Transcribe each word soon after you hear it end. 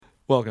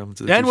Welcome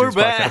to the And Two we're Jews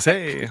back. Podcast.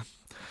 Hey.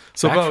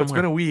 So, Back Bo, from it's where?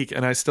 been a week,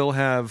 and I still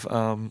have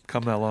Come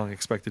That Long,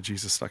 Expected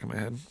Jesus stuck in my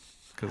head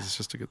because it's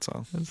just a good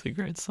song. That's a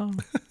great song.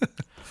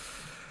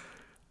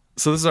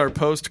 So this is our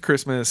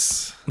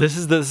post-Christmas This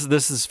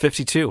is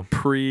 52.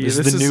 pre... This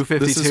is the new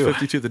 52. This is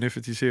 52, the new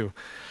 52.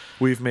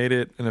 We've made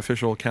it an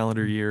official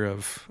calendar year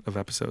of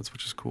episodes,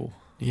 which is cool.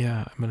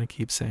 Yeah, I'm gonna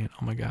keep saying,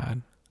 "Oh my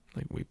God,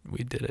 like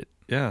we did it."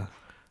 Yeah.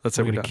 That's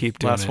We're it. gonna keep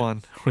doing Last it.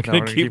 one. We're No,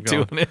 gonna keep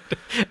going. doing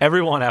it.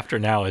 Everyone after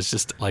now is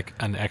just like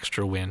an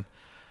extra win.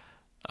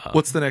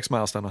 What's the next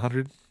milestone?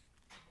 100?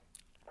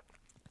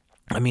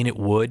 I mean, it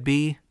would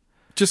be.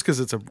 Just because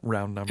it's a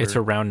round number. It's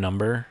a round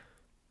number.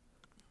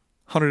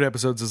 100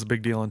 episodes is a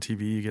big deal on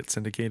TV. You get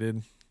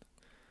syndicated.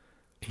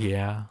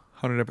 Yeah,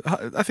 100.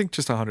 I think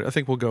just 100. I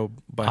think we'll go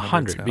by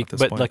 100. now at this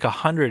But point. like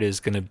 100 is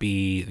going to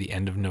be the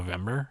end of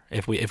November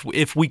if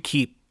we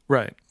keep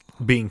right.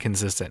 being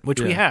consistent, which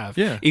we Yeah. have.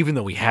 Yeah. Even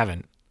though we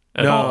haven't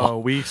at No,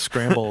 all. we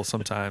scramble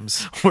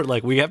sometimes. We're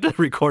like, we have to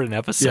record an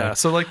episode. Yeah.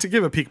 So like to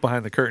give a peek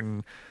behind the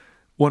curtain,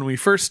 when we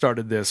first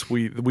started this,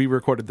 we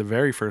recorded the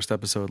very first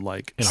episode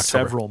like In October.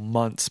 several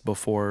months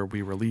before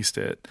we released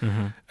it,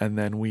 and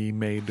then we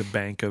made a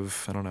bank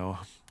of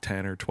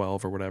 10 or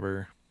 12 or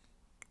whatever,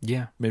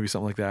 Yeah. maybe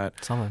something like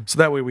that. Something. So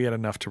that way we had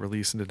enough to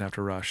release and didn't have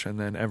to rush. And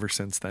then ever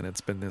since then,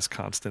 it's been this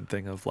constant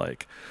thing of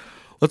like,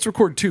 let's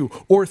record 2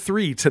 or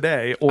 3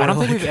 today. Or I don't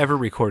think like- we've ever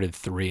recorded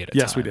 3 at a time.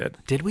 Yes, we did.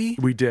 Did we?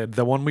 We did.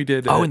 The one we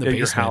did Oh, at, in the at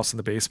your basement. house in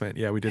the basement.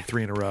 Yeah, we did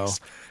 3 in a row.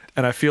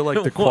 And I feel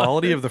like the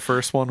quality of the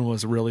first one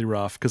was really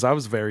rough because I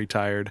was very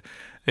tired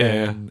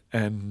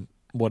and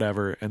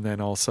whatever. And then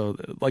also,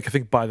 like, I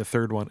think by the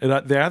third one,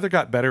 they either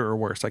got better or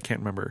worse. I can't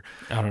remember.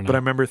 I don't know. But I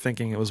remember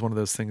thinking it was one of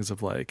those things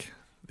of like,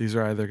 these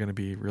are either going to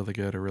be really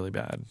good or really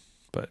bad.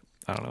 But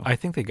I don't know. I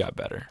think they got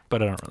better,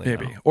 but I don't really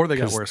Maybe. know. Or they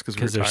got worse because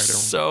we were they're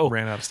tired and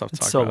ran out of stuff to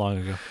talk so about. long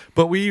ago.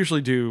 But we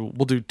usually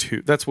we'll do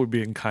 2. That's what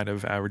we've been kind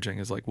of averaging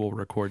is like we'll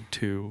record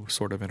 2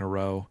 sort of in a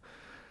row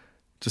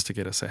just to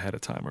get us ahead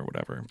of time or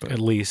whatever. But At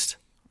least.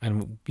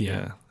 And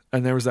yeah.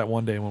 And there was that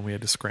one day when we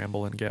had to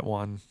scramble and get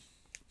one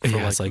for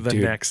it's like, the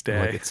dude, next day.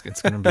 like,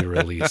 it's going to be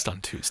released on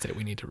Tuesday.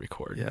 We need to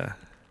record. Yeah.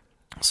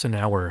 So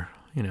now we're,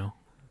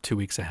 2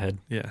 weeks ahead.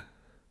 Yeah.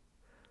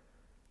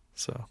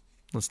 So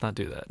Let's not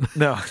do that.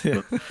 no.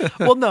 Yeah.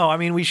 Well, no, I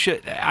mean, we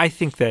should. I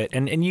think that,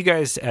 and you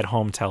guys at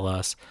home tell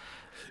us,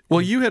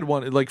 Well, you had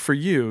one like for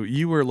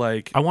you were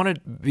like I want to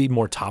be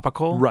more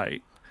topical.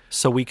 right.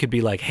 So we could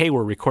be like, hey,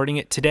 we're recording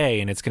it today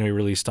and it's going to be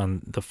released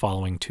on the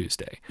following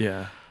Tuesday.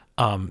 Yeah.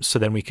 So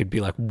then we could be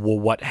like, well,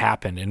 what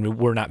happened? And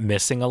we're not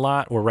missing a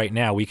lot. Or right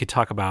now we could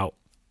talk about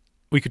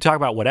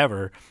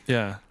whatever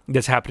Yeah.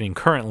 that's happening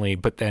currently,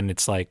 but then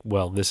it's like,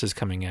 well, this is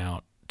coming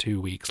out 2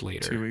 weeks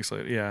later. 2 weeks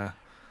later. Yeah.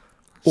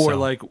 Or So-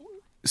 like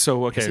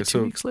okay, Is it 2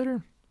 so weeks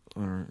later?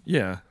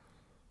 yeah.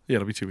 Yeah,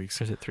 it'll be 2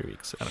 weeks. Or is it 3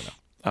 weeks? I don't know.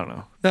 I don't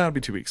know. No, it'll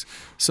be 2 weeks.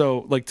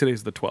 So like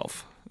today's the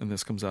 12th and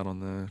this comes out on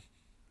the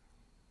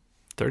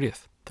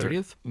 30th?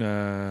 28th?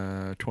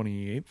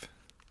 28th,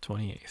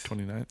 28th.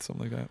 29th,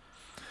 something like that.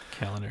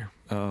 Calendar.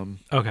 Um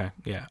Okay,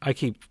 yeah. I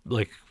keep,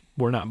 like,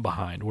 we're not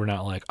behind. We're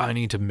not like, I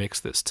need to mix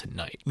this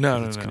tonight.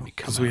 No, It's gonna be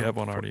because coming we out have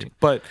one on the already. 14th.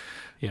 But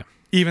Yeah.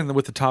 even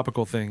with the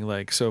topical thing,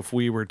 like, so if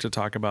we were to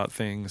talk about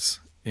things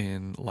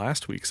in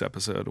last week's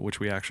episode, which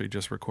we actually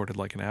just recorded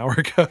like an hour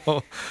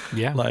ago,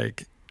 Yeah.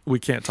 like we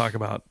can't talk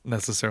about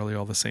necessarily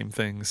all the same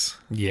things.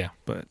 Yeah.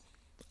 But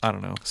I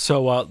don't know.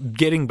 So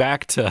getting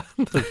back to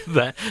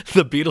the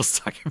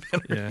Beatles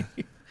documentary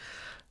Yeah,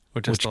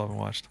 which I still haven't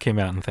watched, came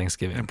out on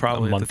Thanksgiving and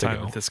probably a at the month time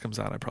ago. that this comes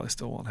out, I probably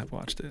still won't have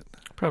watched it.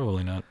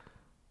 Probably not.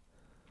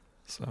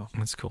 So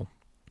That's cool.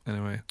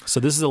 anyway, So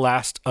this is the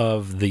last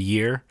of the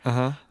year.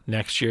 uh-huh.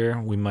 Next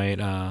year we might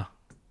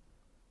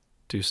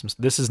do some.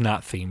 This is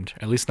not themed,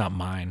 at least not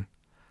mine.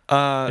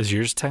 Is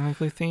yours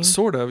technically themed?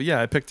 Sort of. Yeah,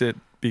 I picked it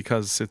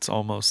because it's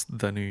almost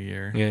the new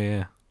year.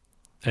 Yeah.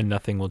 And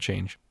nothing will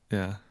change.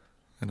 Yeah,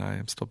 and I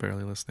am still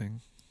barely listening.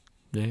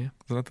 Yeah.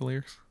 Is that the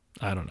lyrics?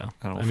 I don't know.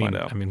 We'll find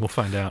out. I mean, we'll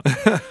find out.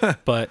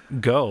 But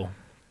go.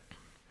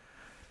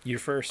 You're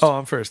first. Oh,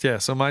 I'm first. Yeah.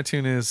 So my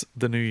tune is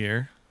 "The New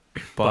Year"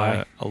 by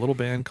By- a little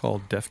band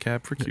called Death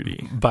Cab for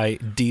Cutie. By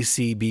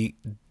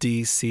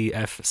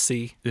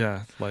DCFC.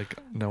 Yeah, like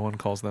no one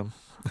calls them.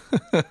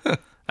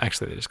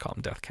 Actually, they just call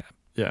them Death Cab.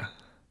 Yeah.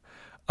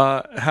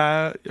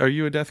 Are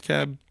you a Death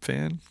Cab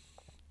fan?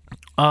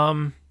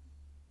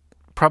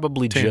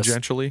 Probably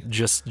Tangentially,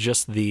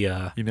 just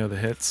the. you know the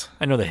hits.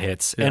 I know the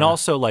hits, Yeah. and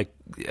also like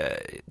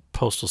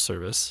Postal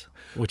Service,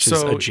 which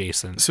is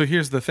adjacent. So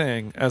here's the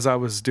thing: as I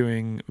was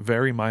doing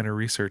very minor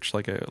research,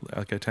 like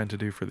I tend to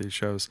do for these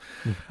shows,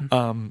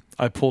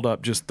 I pulled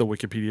up just the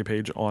Wikipedia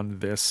page on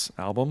this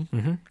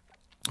album,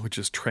 which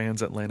is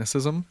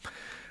Transatlanticism,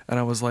 and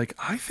I was like,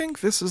 I think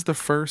this is the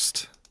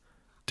first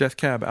Death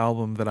Cab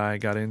album that I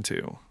got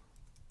into,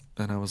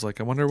 and I was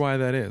like, I wonder why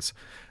that is.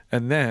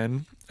 And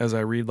then, as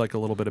I read like a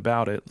little bit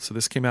about it, so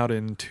this came out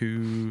in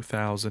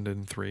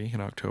 2003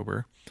 in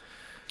October.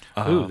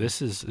 Ooh,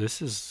 this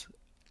is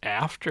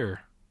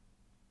after.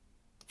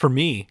 For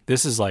me,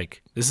 this is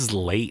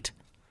late.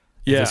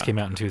 Yeah. This came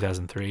out in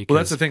 2003. Well,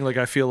 that's the thing. Like,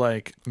 I feel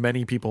like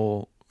many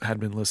people had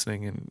been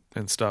listening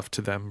and stuff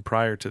to them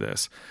prior to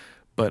this.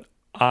 But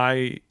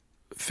I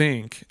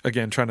think,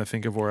 again, trying to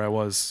think of where I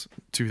was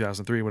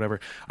 2003, whatever,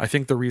 I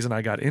think the reason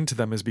I got into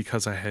them is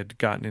because I had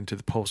gotten into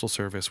the Postal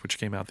Service, which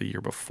came out the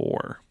year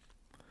before.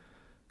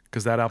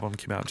 Because that album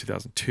came out in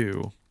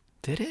 2002.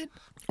 Did it?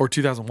 Or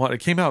 2001. It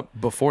came out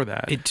before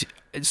that.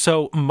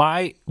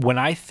 When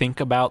I think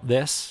about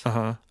this,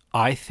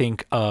 I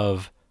think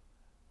of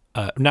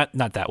not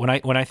that.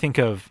 When I think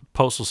of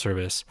Postal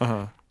Service,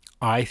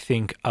 I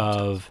think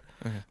of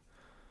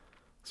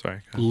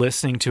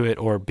listening to it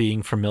or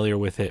being familiar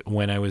with it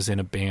when I was in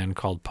a band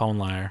called Pone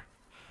Liar.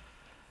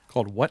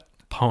 Called what?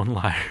 Pone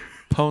Liar.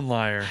 Pone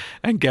Liar.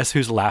 And guess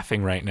who's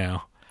laughing right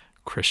now?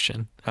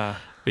 Christian.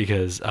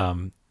 Because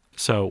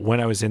so when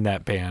I was in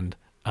that band,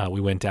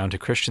 we went down to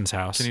Christian's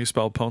house. Can you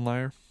spell Pone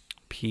Liar?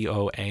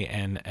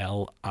 Poanliar.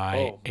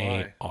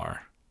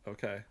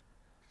 Okay.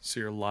 So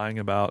you're lying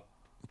about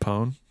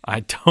Pone?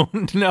 I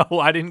don't know.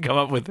 I didn't come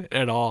up with it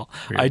at all.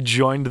 Weird. I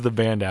joined the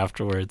band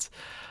afterwards.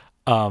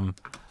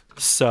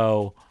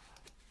 So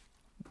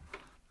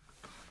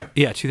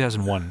yeah,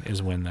 2001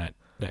 is when that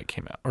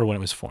came out, or when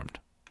it was formed.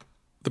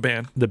 The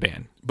band.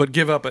 But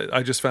Give Up,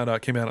 I just found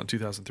out, came out in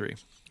 2003.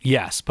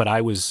 Yes, but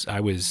I was.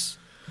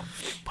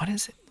 What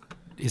is it?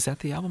 Is that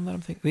the album that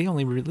I'm thinking? They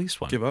only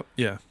released one. Give Up?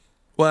 Yeah.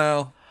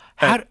 Well,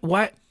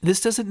 why?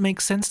 This doesn't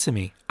make sense to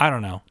me. I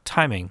don't know.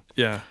 Timing.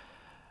 Yeah.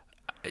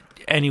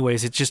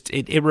 Anyways,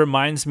 it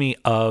reminds me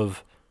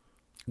of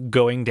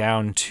going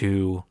down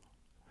to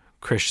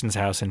Christian's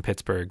house in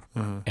Pittsburgh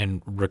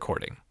and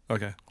recording.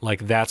 Okay.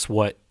 Like, that's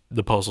what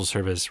the Postal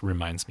Service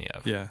reminds me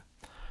of. Yeah.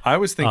 I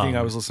was thinking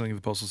I was listening to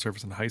the Postal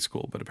Service in high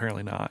school, but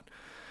apparently not.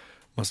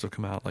 Must have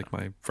come out like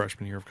my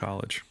freshman year of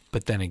college.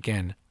 But then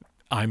again,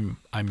 I'm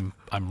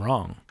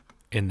wrong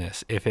in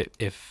this. If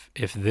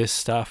this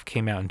stuff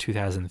came out in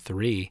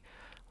 2003,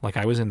 like,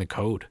 I was in the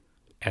code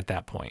at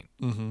that point.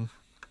 Mm-hmm.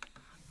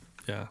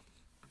 Yeah.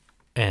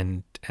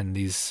 And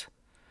these,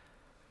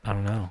 I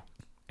don't know,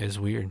 is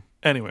weird.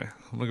 Anyway,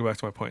 I'm going to go back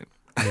to my point.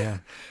 Yeah.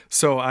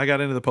 So I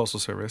got into the Postal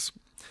Service,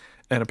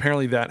 and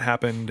apparently that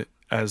happened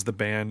as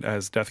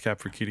Death Cab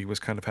for Cutie was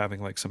kind of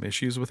having like some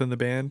issues within the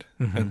band.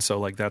 Mm-hmm. And so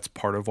like that's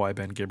part of why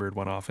Ben Gibbard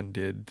went off and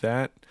did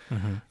that,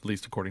 at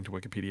least according to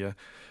Wikipedia,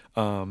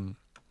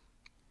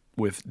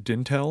 with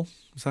Dintel.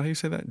 Is that how you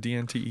say that?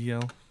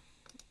 DNTEL?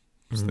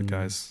 It's the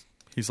guy's,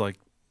 he's like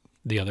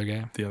the other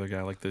guy,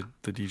 like the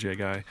DJ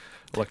guy,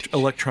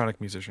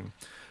 electronic musician.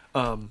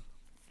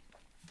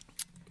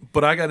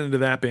 But I got into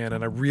that band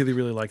and I really,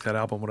 really liked that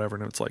album, whatever.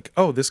 And it's like,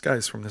 oh, this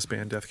guy's from this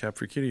band, Death Cab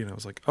for Cutie. And I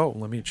was like, oh,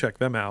 let me check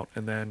them out.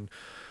 And then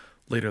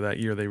later that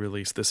year, they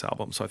released this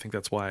album. So I think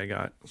that's why I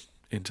got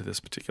into this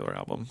particular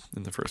album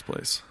in the first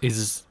place.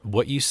 Is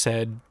what you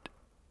said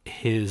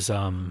his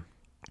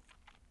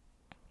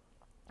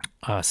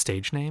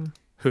stage name?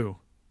 Who?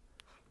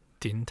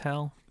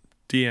 Dintel?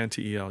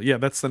 DNTEL. Yeah,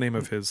 that's the name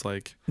of his,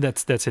 like...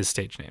 That's his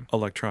stage name.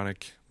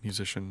 Electronic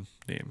musician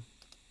name.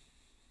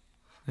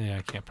 Yeah,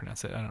 I can't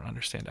pronounce it. I don't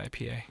understand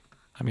IPA.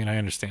 I mean, I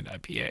understand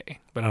IPA,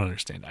 but I don't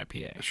understand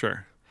IPA.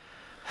 Sure.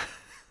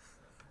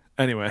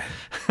 Anyway,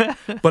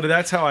 but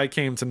that's how I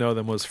came to know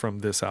them, was from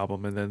this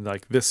album. And then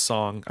like this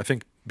song, I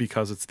think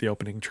because it's the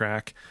opening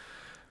track,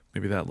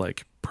 maybe that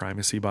like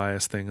primacy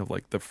bias thing of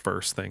like the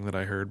first thing that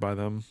I heard by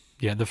them.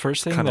 Yeah, the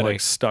first thing kind of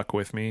like stuck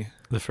with me.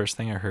 The first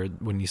thing I heard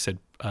when you said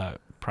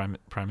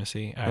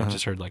primacy, I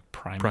just heard like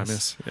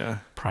Primus, yeah,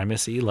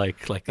 primacy,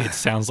 like it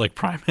sounds like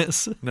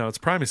Primus. No, it's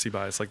primacy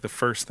bias, like the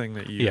first thing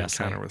that you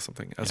encounter with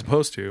something, as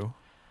opposed to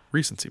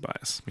recency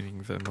bias,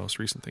 meaning the most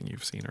recent thing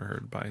you've seen or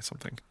heard by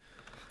something.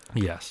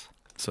 Yes.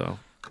 So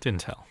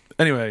Dintel.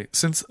 Anyway,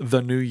 since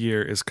the new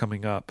year is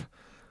coming up,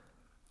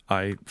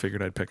 I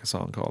figured I'd pick a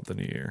song called The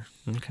New Year.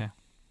 Okay. I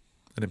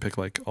didn't pick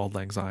like Auld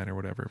Lang Syne or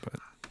whatever, but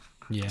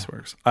yeah, this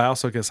works. I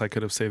also guess I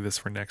could have saved this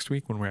for next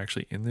week when we're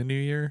actually in the new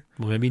year.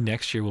 Well, maybe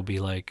next year will be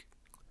like,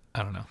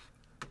 I don't know.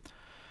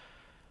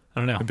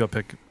 Maybe I'll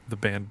pick the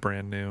band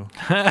Brand New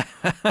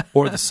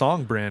or the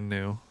song Brand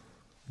New,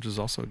 which is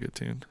also a good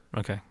tune.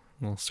 Okay.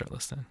 We'll start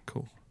listening.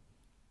 Cool.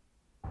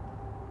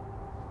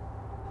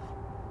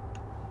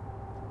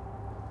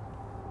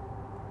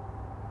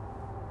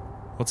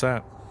 What's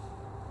that?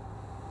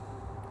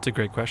 It's a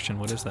great question.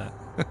 What is that?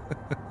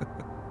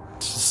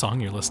 It's a song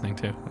you're listening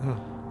to. Oh.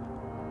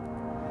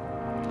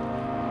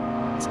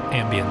 It's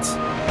ambience.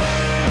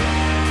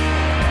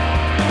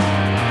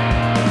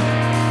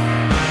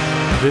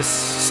 This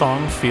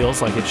song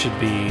feels like it should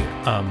be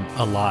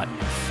a lot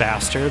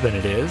faster than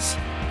it is.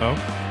 Oh.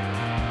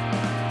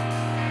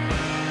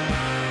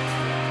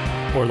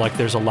 Or like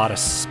there's a lot of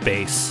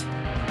space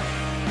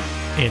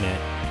in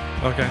it.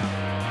 Okay.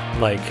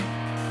 Like,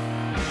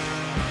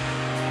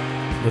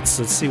 let's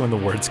see when the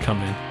words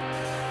come in.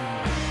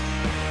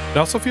 It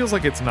also feels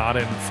like it's not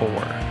in 4,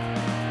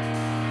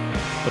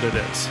 but it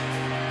is.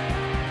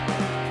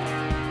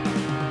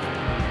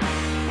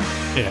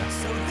 Yeah.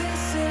 So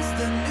this is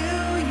the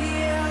new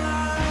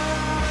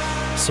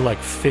year. So So like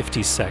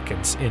 50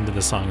 seconds into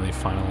the song, they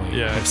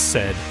finally have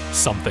said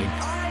something.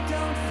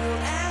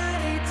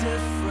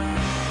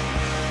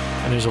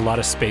 And there's a lot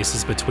of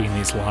spaces between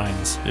these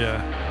lines.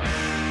 Yeah.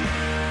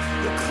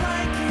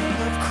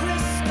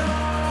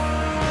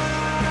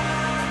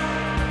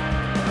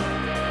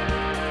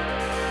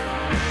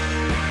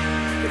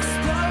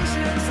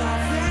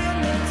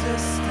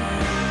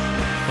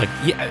 Like,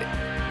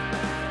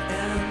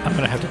 yeah, I'm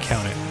gonna have to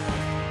count it.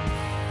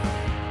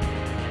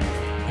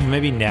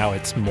 Maybe now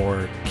it's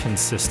more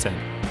consistent.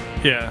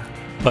 Yeah.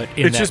 But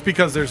it's just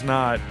because there's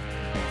not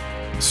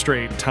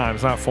straight time.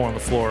 It's not 4 on the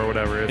floor or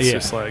whatever. It's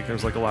just like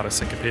there's like a lot of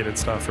syncopated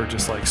stuff or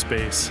just like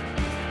space.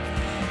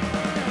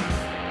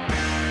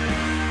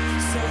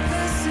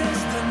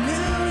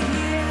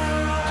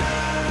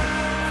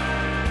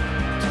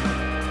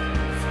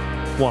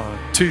 One,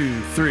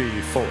 2,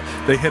 3, 4.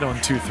 They hit on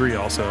 2, 3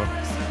 also.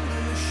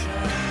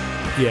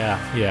 Yeah.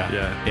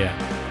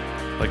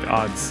 Like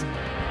odds,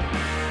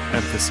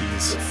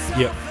 emphases.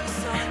 Yep.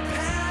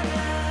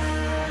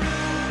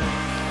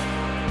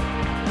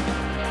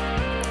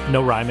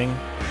 No rhyming.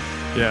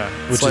 Yeah,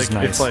 which is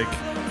nice. It's like,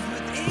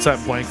 what's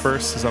that, blank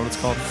verse? Is that what it's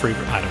called? Free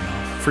verse. I don't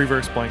know. Free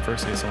verse, blank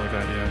verse, something like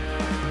that.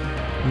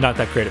 Yeah. Not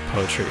that great at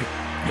poetry.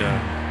 Yeah.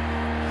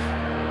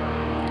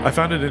 I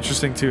found it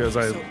interesting too as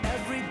I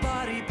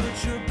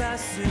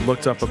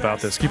looked up about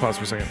this. Keep pause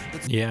for a second.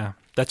 Yeah,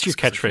 that's your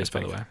catchphrase,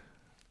 by the way.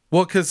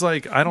 Well, because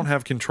like I don't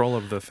have control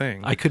of the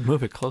thing. I could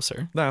move it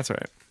closer. No, that's all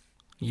right.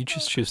 You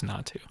just choose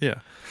not to. Yeah.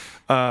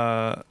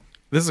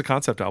 This is a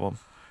concept album.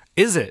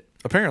 Is it?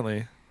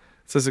 Apparently.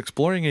 It says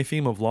exploring a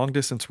theme of long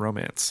distance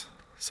romance.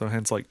 So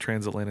hence like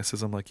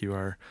transatlanticism, like you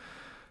are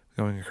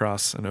going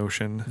across an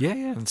ocean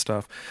and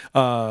stuff.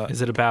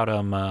 Is it about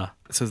it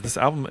says this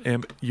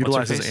album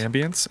utilizes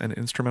ambience and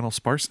instrumental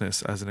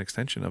sparseness as an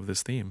extension of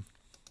this theme.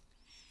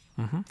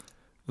 Mm-hmm.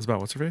 It's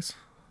about what's her face?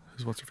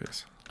 Who's what's her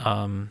face?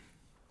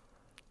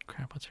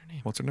 Crap, what's her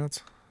name? What's her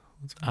nuts?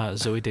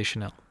 Zooey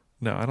Deschanel.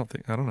 No, I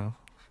don't know.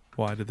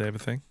 Why did they have a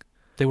thing?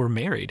 They were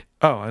married.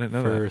 Oh, I didn't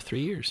know that. For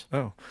 3 years.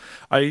 Oh,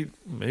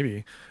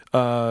 maybe.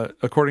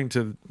 According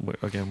to,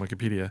 again,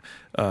 Wikipedia.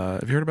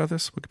 Have you heard about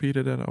this?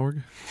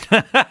 Wikipedia.org?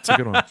 It's a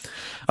good one.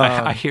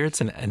 I hear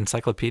it's an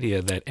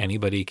encyclopedia that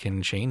anybody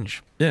can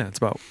change. Yeah, it's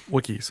about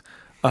wikis.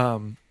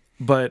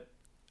 But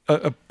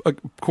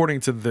according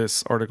to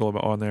this article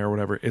about on there or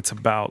whatever, it's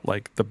about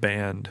like the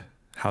band,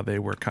 how they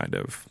were kind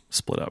of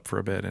split up for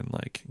a bit and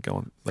like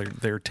going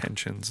like their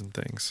tensions and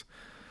things.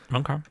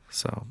 Okay.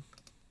 So,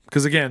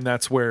 because again,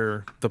 that's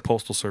where the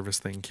Postal Service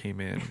thing came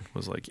in,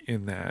 was like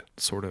in that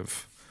sort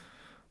of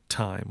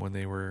time when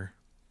they were,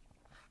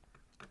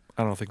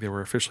 I don't think they were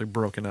officially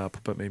broken up,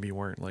 but maybe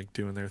weren't like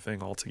doing their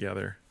thing all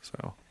together.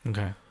 So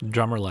okay, the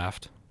drummer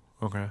left.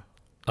 Okay.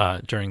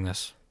 During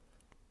this.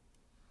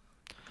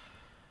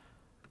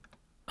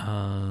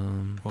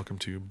 Welcome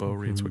to Bo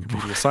Reads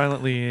Wikipedia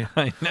Silently.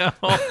 I know.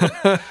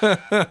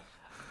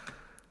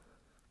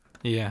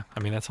 Yeah, I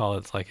mean that's all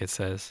it's like it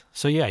says.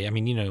 So yeah, I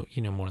mean you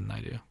know more than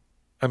I do.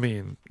 I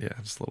mean, yeah,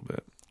 just a little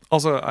bit.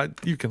 Also,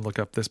 you can look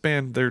up this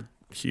band. They're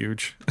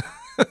huge.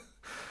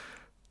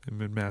 They've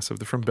been massive.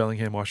 They're from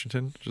Bellingham,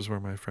 Washington, which is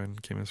where my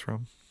friend Kim is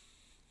from.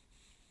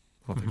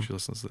 I don't think she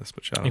listens to this,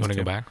 but shout out to Kim.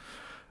 You want to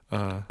go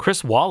back?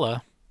 Chris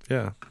Walla.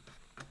 Yeah.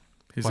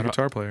 He's the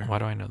guitar player. Why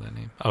do I know that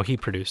name? Oh, he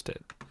produced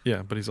it.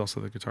 Yeah, but he's also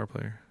the guitar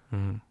player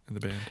in the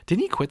band.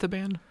 Didn't he quit the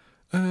band?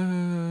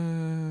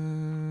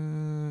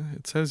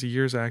 It says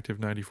years active,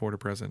 94 to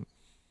present.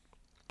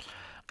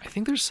 I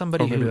think there's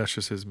somebody maybe that's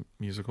just his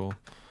musical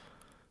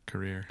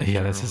career.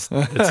 Yeah, that's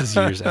his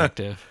years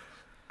active.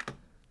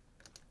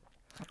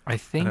 I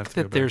think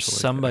that there's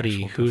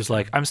somebody who's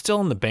like, I'm still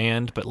in the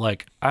band, but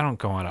like, I don't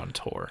go out on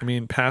tour. I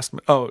mean,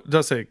 it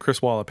does say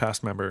Chris Walla,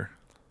 past member.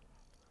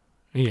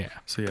 Yeah.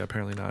 So yeah,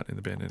 apparently not in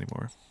the band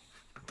anymore.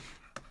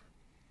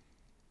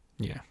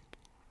 Yeah.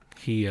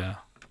 He,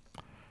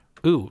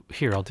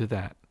 here, I'll do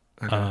that.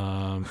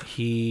 Okay.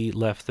 He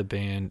left the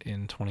band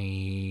in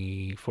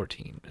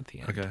 2014 at the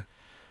end. Okay.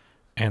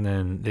 And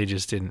then they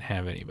just didn't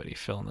have anybody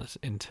filling this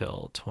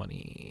until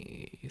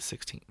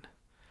 2016.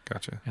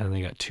 Gotcha. And then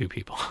they got 2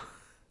 people.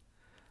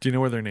 Do you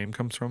know where their name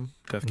comes from?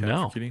 Death Cab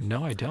for Cutie?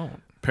 No, I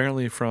don't.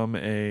 Apparently from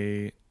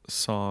a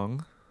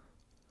song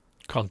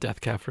called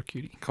Death Cab for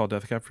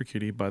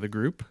Cutie by the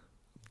group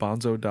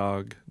Bonzo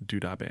Dog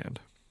Doodah Band.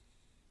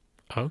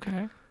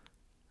 Okay.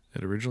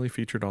 It originally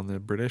featured on the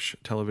British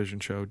television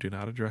show Do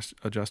Not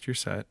Adjust Your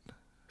Set,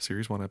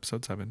 Series 1,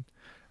 Episode 7,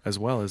 as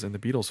well as in the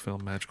Beatles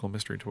film Magical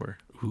Mystery Tour.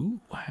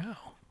 Ooh,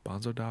 wow.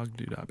 Bonzo Dog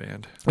Doodah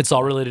Band. It's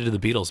all related to the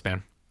Beatles,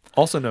 man.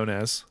 Also known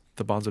as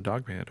the Bonzo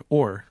Dog Band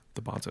or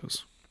the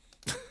Bonzos.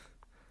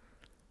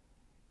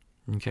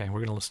 Okay, we're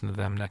going to listen to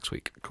them next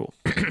week. Cool.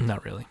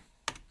 Not really.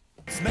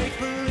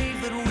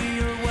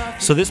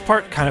 So this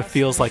part kind of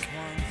feels like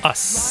a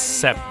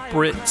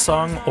separate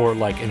song or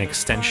like an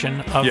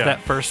extension of Yeah.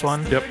 that first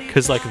one. Yep.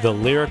 Because like the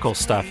lyrical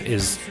stuff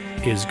is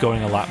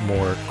going a lot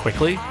more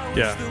quickly,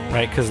 Yeah.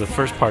 right? Because the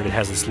first part, it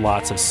has this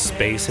lots of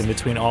space in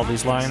between all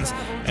these lines,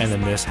 and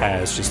then this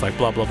has just like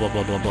blah blah blah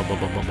blah blah blah blah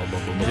blah blah blah blah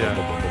blah blah Yeah.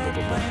 blah blah blah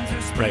blah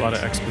blah. Right. A lot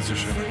of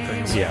exposition and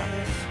things. Yeah.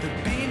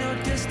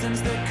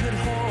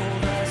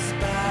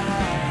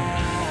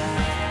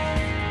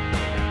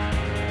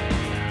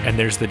 And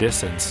there's the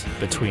distance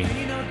between.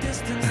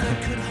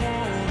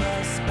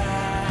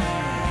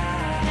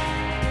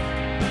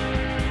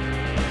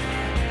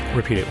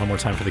 Repeat it one more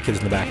time for the kids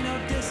in the back.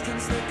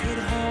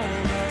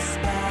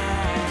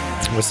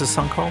 What's this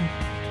song called?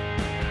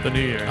 The New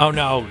Year. Oh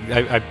no,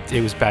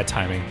 it was bad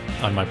timing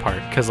on my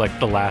part because like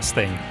the last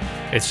thing,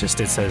 it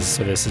says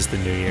so this is the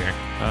new year.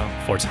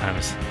 Oh, 4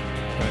 times.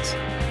 nice.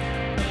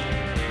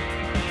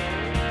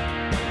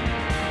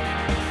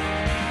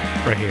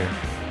 Right here.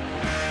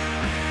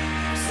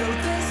 So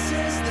this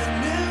is the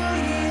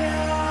new year.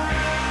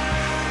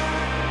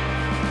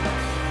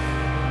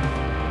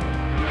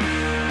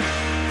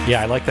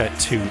 Yeah, I like that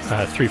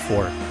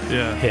 3/4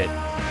 Yeah. hit.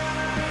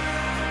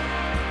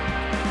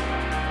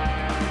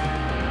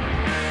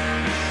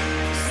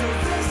 So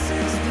this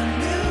is the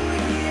new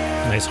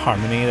year. Nice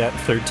harmony that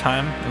third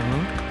time.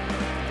 Mm-hmm.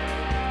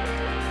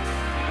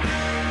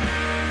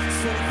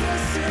 So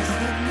this is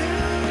the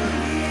new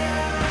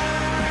year.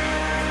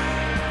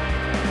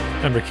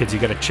 Remember, kids, you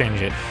got to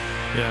change it.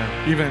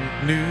 Yeah. Even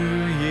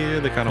New Year,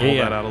 they kind of Yeah, hold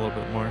yeah. that out a little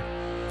bit more.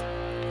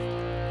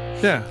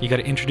 Yeah. You got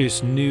to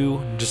introduce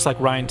new, just like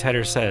Ryan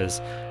Tedder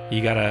says.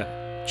 You got to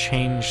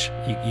change.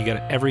 You got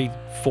to every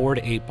 4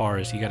 to 8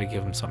 bars. You got to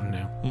give them something new,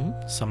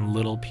 Mm-hmm. some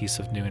little piece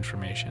of new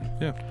information.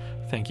 Yeah.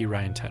 Thank you,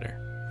 Ryan Tedder.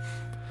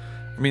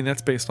 I mean,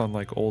 that's based on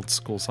like old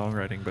school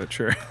songwriting, but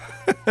sure.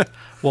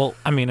 Well,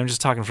 I mean, I'm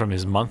just talking from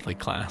his monthly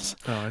class.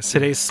 Oh, I see.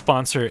 Today's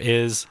sponsor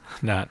is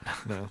not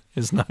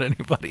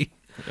anybody.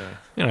 Yeah.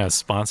 You know,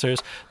 sponsors.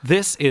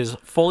 This is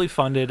fully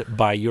funded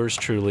by yours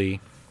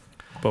truly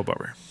Bo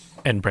Bubber.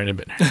 and Brandon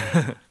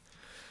Bittner.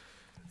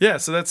 Yeah,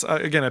 so that's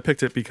again, I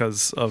picked it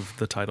because of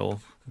the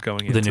title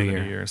going into the new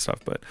year and stuff.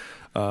 But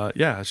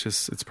yeah,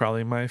 it's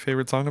probably my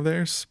favorite song of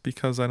theirs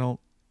because I don't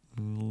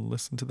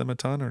listen to them a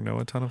ton or know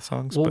a ton of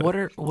songs. Well, but what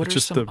are it's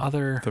just some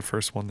other the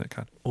first one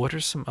that what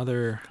are some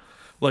other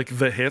like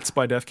the hits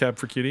by Death Cab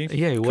for Cutie?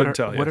 yeah Couldn't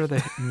tell you. what are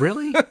they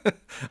really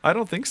I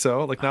don't think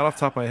so. Like not off the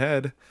top of my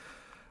head.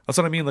 That's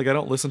what I mean. Like I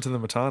don't listen to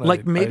them a ton.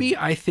 like maybe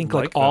I think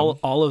like like them.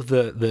 all of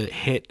the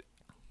hit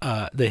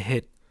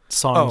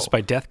songs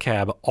by Death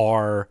Cab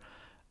are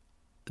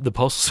the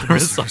Postal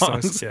Service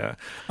songs. Yeah.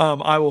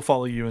 I Will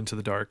Follow You Into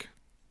the Dark.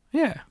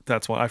 Yeah.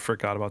 That's one. I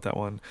forgot about that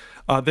one.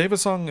 They have a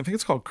song, I think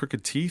it's called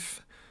Crooked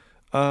Teeth.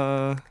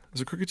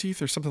 Is it Crooked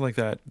Teeth or something like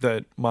that?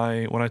 That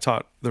when I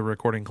taught the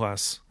recording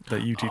class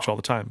that you teach all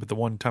the time, but the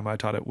one time I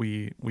taught it,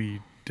 we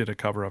did a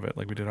cover of it.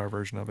 Like we did our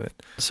version of it.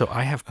 So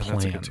I have And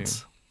that's a good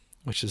Plans,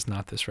 which is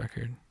not this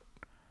record.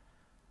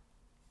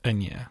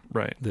 And yeah,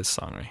 Right. this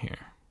song right here.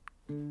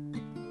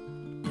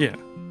 Yeah.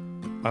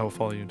 I Will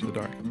Follow You Into the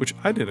Dark, which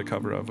I did a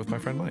cover of with my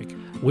friend Mike.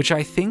 Which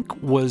I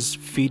think was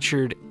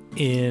featured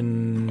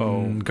in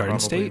Garden probably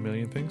State. A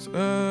Million Things.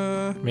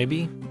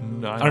 Maybe.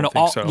 No, I I don't don't know.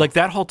 think so. Like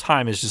that whole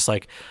time is just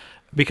like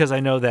because I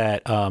know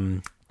that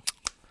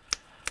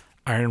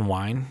Iron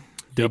Wine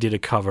they did a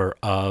cover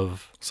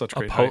of Such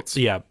Great Heights.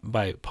 Yeah,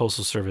 by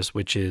Postal Service,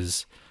 which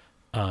is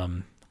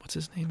what's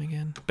his name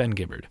again? Ben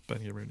Gibbard. Ben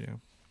Gibbard, yeah.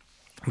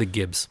 The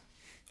Gibbs.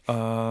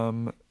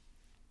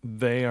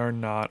 They are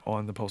not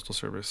on the Postal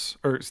Service,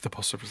 or it's the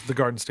Postal Service, the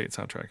Garden State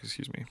soundtrack.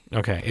 Excuse me,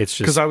 Okay, it's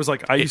because just I was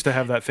like, I used to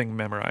have that thing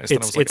memorized,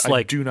 and I was like, it's I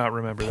like do not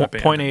remember that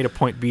band. point A to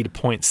point B to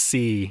point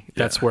C.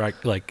 That's Yeah. where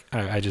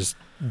I just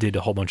did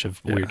a whole bunch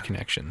of weird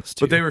connections.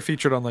 But they were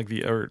featured on like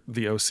the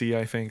OC,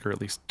 I think, or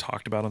at least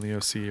talked about on the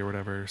OC or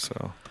whatever.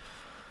 So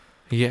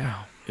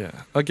yeah.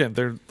 yeah, again,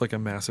 they're like a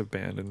massive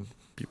band, and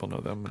people know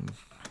them, and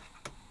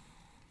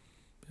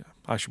yeah,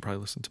 I should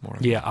probably listen to more.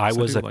 Of Yeah, them, I 'cause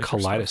was do at like their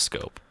stuff.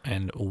 Kaleidoscope,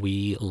 and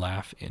We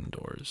Laugh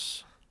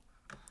Indoors.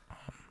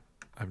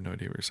 I have no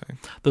idea what you're saying.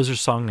 Those are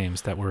song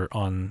names that were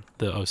on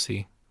the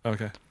OC,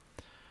 Okay,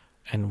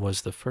 and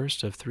was the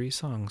first of 3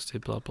 songs to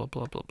blah blah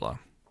blah blah blah.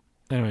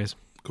 Anyways,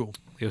 cool.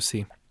 the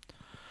OC,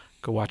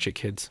 go watch it,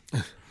 kids.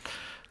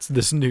 It's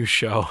this new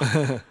show.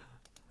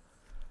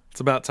 It's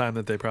about time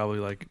that they probably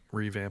like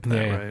revamp that,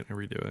 Yeah. right, and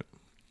redo it.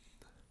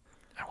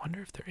 I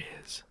wonder if there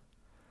is.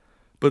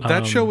 But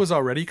that show was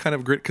already kind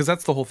of grit, because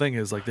that's the whole thing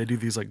is like they do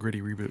these like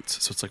gritty reboots.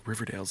 So it's like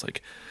Riverdale's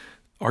like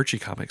Archie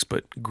comics,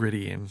 but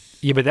gritty and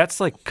Yeah, but that's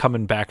like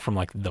coming back from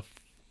like the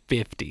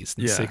 50s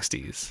and Yeah.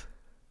 60s.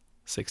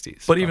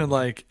 60s. but even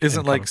like isn't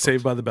and like comic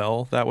Saved books. by the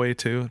Bell that way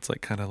too? It's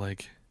like kind of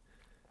like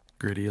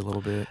gritty a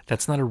little bit.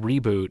 That's not a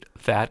reboot.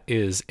 That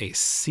is a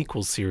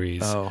sequel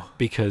series Oh.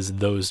 because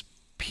those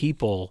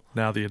people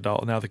Now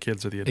the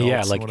kids are the adults.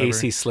 yeah, and like whatever.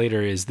 AC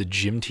Slater is the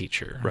gym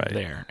teacher right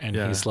there, and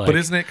yeah. he's like, but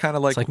isn't it kind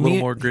of like like a little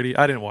me- more gritty?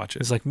 I didn't watch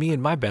it. it's like me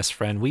and my best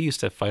friend, we used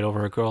to fight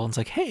over a girl, and it's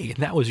like, hey, and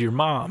that was your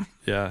mom.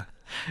 Yeah,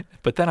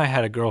 But then I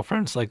had a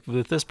girlfriend. It's like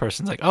with this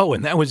person's like, oh,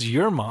 and that was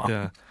your mom.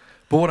 Yeah.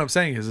 But what I'm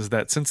saying is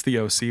that since the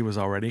OC was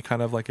already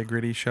kind of like a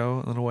gritty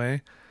show in a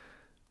way,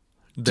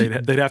 they'd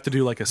have to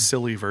do like a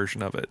silly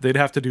version of it. They'd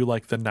have to do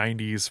like the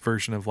 90s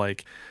version of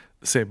like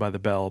Saved by the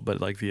Bell, but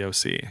like the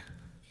OC.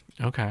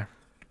 Okay.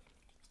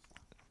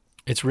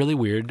 It's really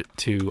weird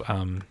to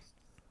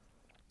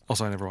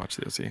Also, I never watched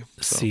the OC.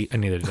 So. see.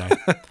 Neither did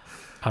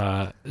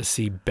I.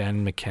 See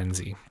Ben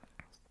McKenzie.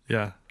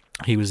 Yeah.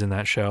 He was in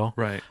that show,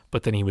 Right.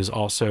 but then he was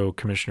also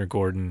Commissioner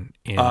Gordon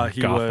in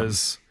He Gotham.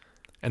 was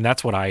And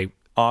that's what I.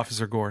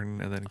 Officer Gordon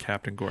and then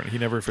Captain Gordon. He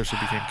never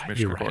officially became Commissioner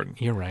You're right. Gordon.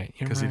 You're right.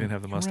 Because he didn't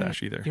have the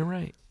mustache either. either. You're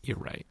right. You're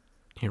right.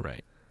 You're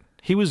right.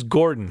 He was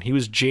Gordon. He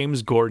was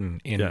James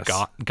Gordon in Yes.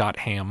 Got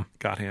Ham.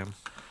 Got him.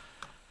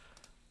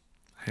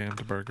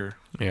 Hammed burger.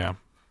 Yeah.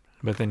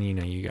 But then,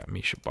 you got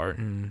Misha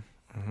Barton.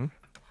 Mm-hmm.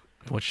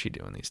 What's she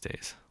doing these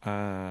days?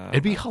 Uh,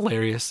 It'd be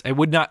hilarious. It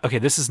would not. Okay,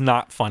 this is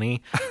not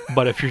funny,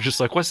 but if you're just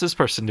like, what's this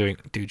person doing?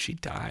 Dude, she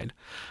died.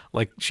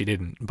 Like, she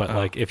didn't. But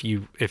like,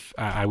 if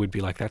I would be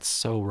like, that's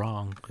so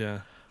wrong.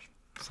 yeah.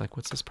 It's like,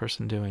 what's this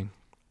person doing?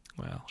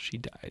 Well, she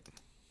died.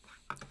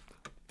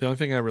 The only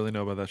thing I really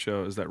know about that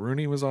show is that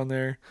Rooney was on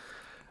there,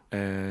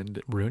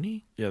 and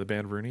Rooney? yeah, the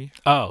band Rooney.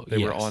 Oh, They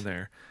were yes. on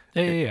there.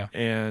 Yeah.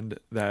 And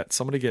that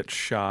somebody gets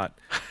shot,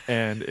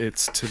 and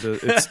it's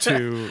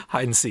to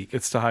Hide and seek.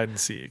 it's to hide and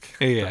seek.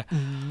 Yeah.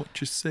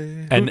 What you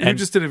say? And- Who and-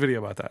 just did a video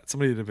about that?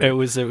 Somebody did a video. It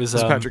was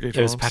Patrick H.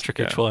 It was Willems? Patrick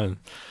H. Yeah. Willems.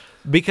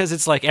 Because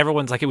it's like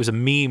everyone's like, it was a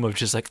meme of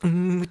just like,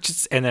 and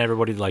then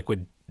everybody like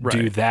would do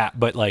Right. that,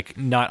 but like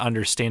not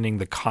understanding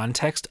the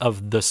context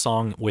of the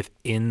song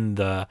within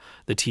the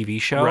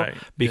TV show. Right,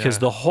 Because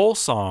yeah. the whole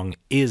song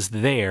is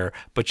there,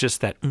 but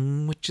just that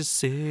what you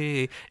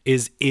say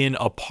is in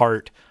a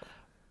part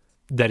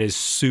that is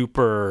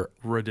super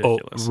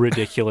Ridiculous.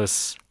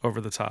 ridiculous. Over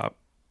the top.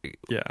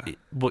 Yeah.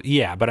 Well,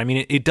 yeah, but I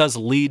mean, it does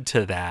lead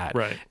to that,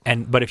 Right.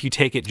 But if you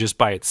take it just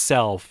by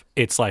itself,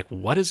 it's like,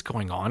 what is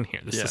going on here?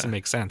 This Yeah. doesn't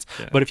make sense.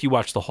 Yeah. But if you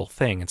watch the whole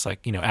thing, it's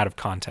like, out of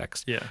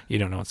context. Yeah. You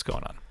don't know what's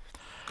going on.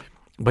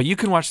 But you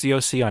can watch the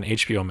OC on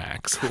HBO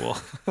Max, Cool.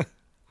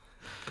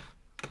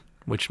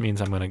 which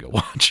means I'm going to go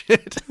watch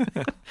it.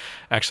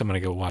 Actually, I'm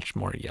going to go watch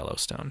more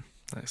Yellowstone.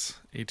 Nice.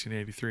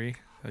 1883.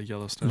 A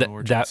Yellowstone That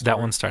origin that story.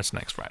 one starts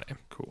next Friday.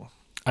 Cool.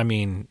 I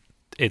mean,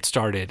 it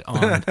started on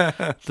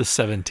the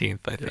 17th,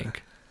 I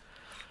think.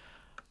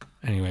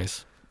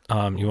 Anyways,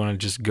 you want to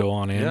just go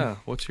on in? Yeah.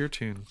 What's your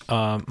tune?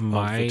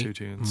 My two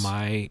tunes.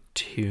 my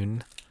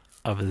tune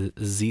of the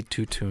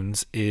Z2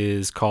 tunes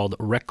is called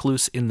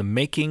 "Recluse in the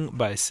Making"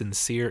 by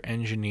Sincere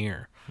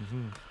Engineer.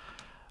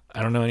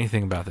 I don't know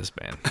anything about this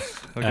band.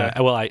 Okay.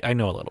 Well, I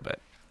know a little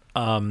bit.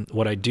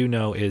 What I do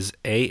know is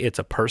it's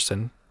a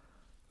person,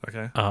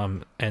 Okay.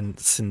 and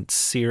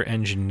Sincere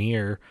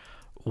Engineer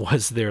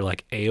was their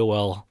like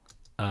AOL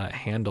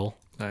handle,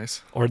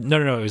 Nice. or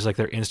no, it was like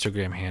their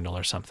Instagram handle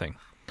or something.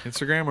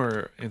 Instagram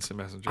or Instant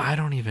Messenger? I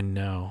don't even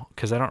know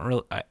because I don't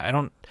really.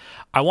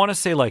 I want to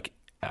say like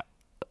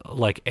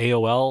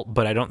AOL,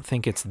 but I don't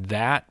think it's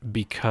that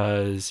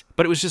because.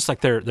 But it was just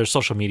like their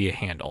social media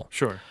handle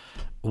Sure.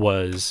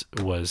 was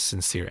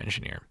Sincere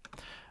Engineer,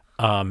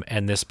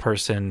 and this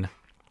person.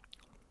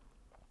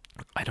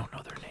 I don't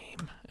know their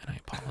name, and I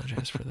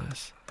apologize for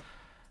this.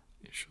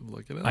 You should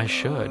look it up.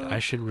 I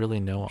should really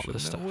know all Should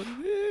this know stuff.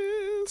 what it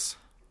is.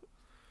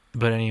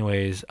 But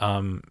anyways,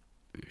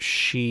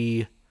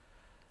 she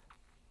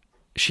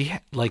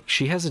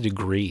has a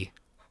degree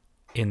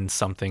in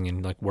something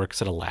and like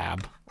works at a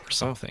lab or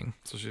something.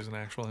 So she's an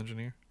actual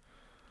engineer?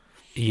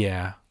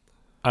 Yeah.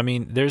 I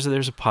mean, there's a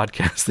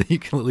podcast that you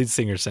can Lead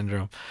Singer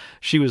Syndrome.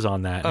 She was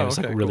on that, and Oh, it was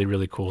like okay, really, cool.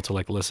 really cool to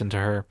like listen to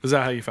her. Is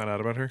that how you found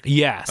out about her?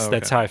 Yes, Oh,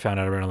 that's okay. how I found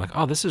out about it. I'm like,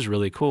 oh, this is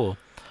really cool.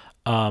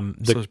 So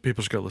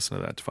people should go listen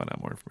to that to find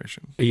out more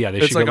information. Yeah, they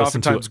It's should like go listen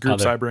oftentimes to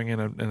groups other. I bring in,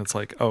 and it's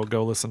like, oh,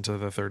 go listen to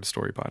the Third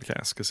Story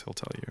podcast because he'll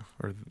tell you,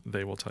 or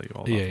they will tell you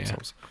all about Yeah, yeah.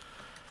 themselves.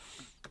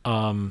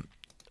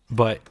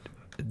 But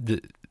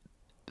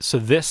so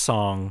this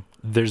song,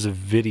 there's a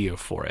video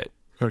for it.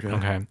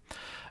 Okay.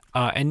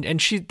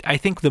 And she, I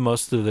think the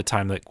most of the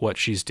time, like what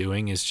she's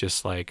doing is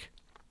just like,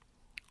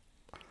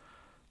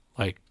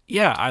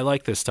 yeah, I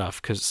like this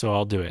stuff so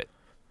I'll do it.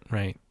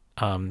 Right.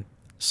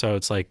 So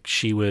it's like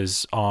she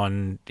was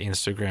on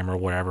Instagram or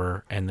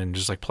wherever, and then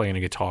just like playing a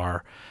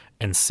guitar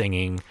and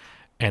singing.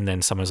 And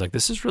then someone's like,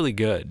 this is really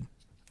good.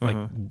 Like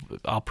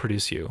I'll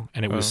produce you.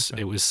 And it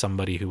was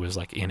somebody who was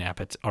like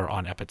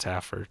on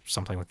Epitaph or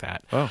something like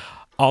that. Oh.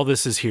 All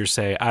this is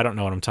hearsay. I don't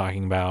know what I'm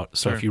talking about.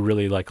 So Sure. if you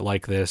really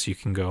like this, you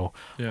can go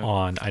Yeah.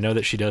 on. I know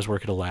that she does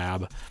work at a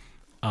lab.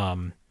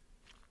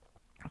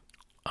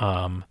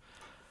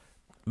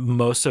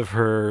 Most of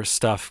her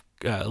stuff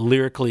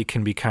lyrically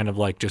can be kind of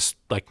like just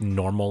like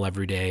normal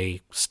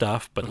everyday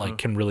stuff, but like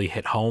can really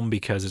hit home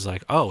because it's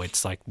like, oh,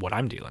 it's like what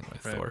I'm dealing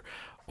with, Right.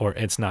 or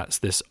it's not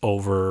this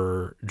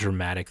over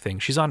dramatic thing.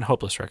 She's on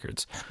Hopeless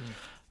Records,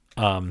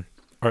 or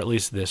at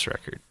least this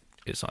record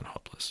is on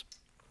Hopeless.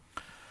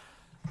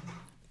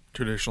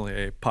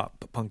 Traditionally a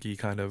pop punky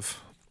kind of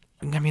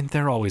I mean,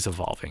 they're always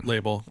evolving.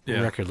 label.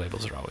 Yeah, Record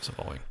labels are always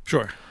evolving.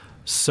 sure.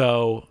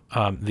 So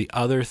the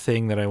other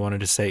thing that I wanted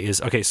to say is,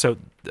 okay, so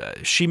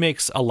she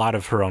makes a lot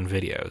of her own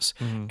videos,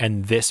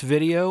 and this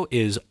video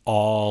is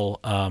all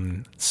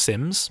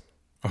Sims.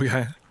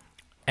 Okay.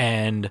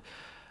 And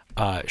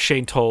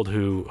Shane Told,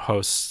 who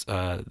hosts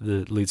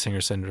the Lead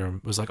Singer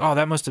Syndrome, was like, "Oh,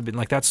 that must have been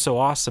like, that's so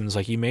awesome. It's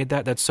like, you made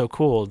that? That's so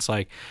cool." It's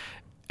like,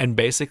 and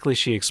basically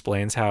she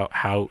explains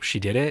how she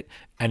did it,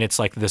 and it's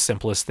like the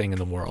simplest thing in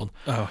the world.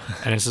 Oh,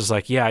 And it's just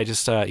like, yeah, I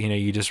just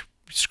you just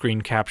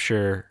screen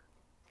capture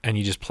and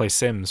you just play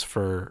Sims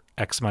for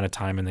X amount of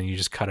time, and then you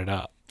just cut it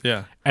up.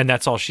 yeah. And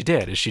that's all she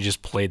did, is she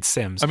just played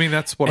Sims. I mean,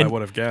 that's what I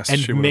would have guessed. And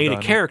she would have made a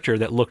done. character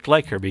that looked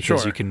like her,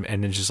 because Sure. you can,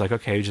 and it's just like,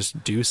 okay,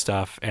 just do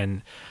stuff.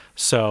 And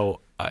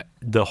so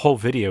the whole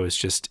video is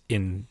just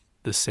in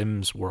the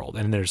Sims world,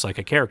 and there's like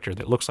a character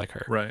that looks like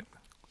her. Right.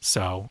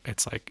 So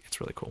it's like, it's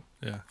really cool.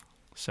 Yeah.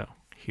 So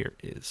here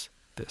is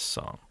this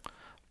song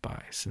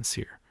by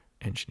Sincere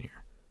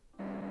Engineer.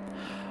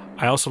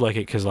 I also like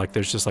it because like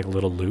there's just like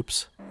little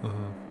loops.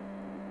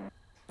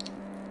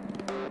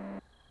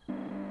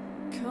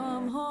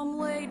 Come home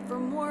late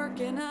from work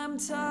and I'm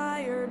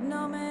tired,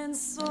 numb and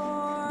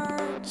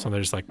sore. So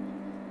there's like,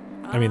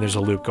 I mean, there's a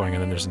loop going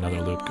and then there's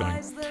another loop going.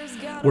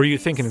 Where you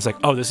thinking it's like,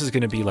 oh, this is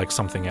going to be like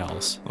something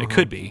else. It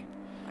could be.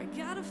 I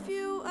got a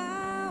few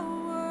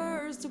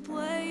hours to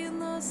play in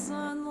the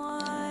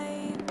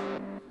sunlight,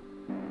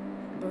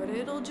 but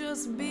it'll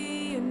just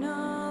be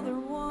another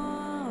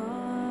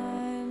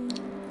one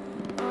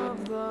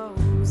of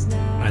those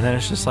nights. And then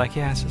it's just like,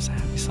 yeah, it's just a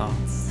happy song.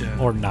 Yeah.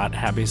 Or not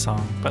happy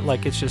song. But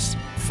like, it's just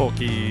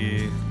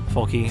Folky.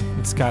 folky.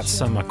 It's got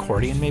some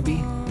accordion maybe.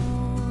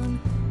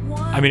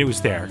 I mean, it was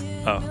there.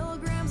 Oh,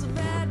 Milligrams of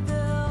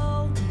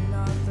Advil,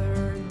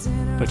 another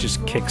dinner But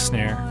just kick,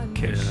 snare,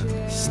 kick,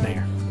 Yeah.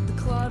 snare. the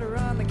clutter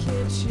on the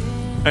kitchen.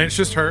 and it's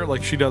just her.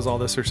 Like she does all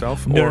this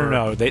herself. No, or...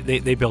 no.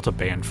 They built a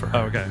band for her.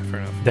 Oh, okay,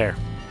 fair enough. There.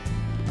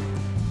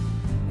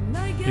 And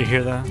I You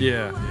hear that?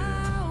 Yeah.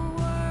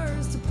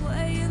 hours to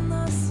play in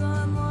the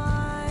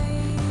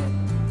sunlight.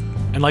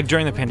 And like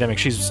during the pandemic,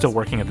 she's still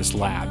working at this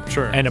lab.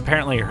 Sure. And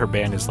apparently her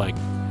band is like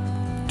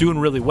doing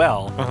really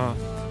well. Uh huh.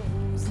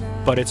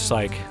 But it's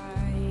like,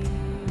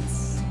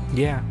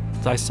 yeah,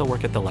 I still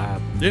work at the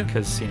lab. Yeah.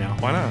 Because,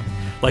 Why not?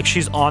 like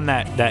she's on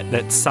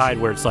that side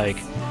where it's like,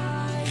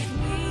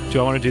 do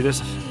I want to do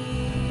this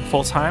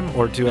full time,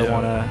 or do I Yeah.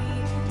 want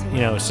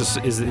to, it's just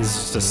is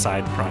just a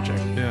side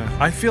project. Yeah.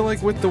 I feel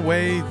like with the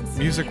way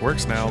music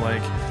works now,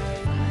 like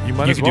you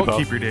might You as can do well both.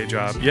 keep your day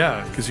job.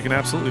 Yeah, because you can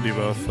absolutely do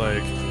both.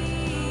 Like,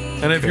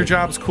 and if your Could.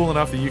 job's cool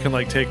enough that you can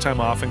like take time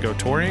off and go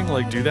touring,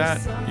 like do that.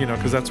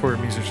 Because that's where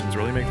musicians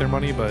really make their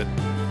money. But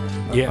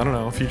Yeah. I don't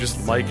know if you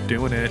just like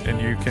doing it and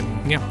you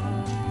can Yeah.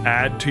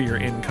 add to your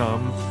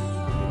income.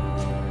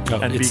 Oh,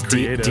 And be it's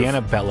creative.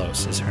 Deanna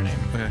Bellows is her name.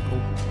 Okay,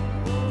 cool.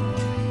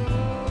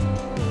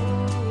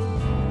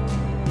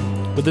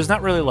 But there's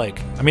not really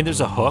like, I mean,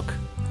 there's a hook.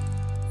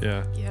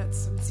 Yeah, Get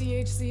some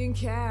THC and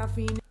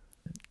caffeine.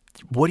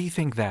 What do you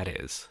think that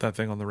is? that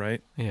thing on the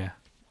right. Yeah.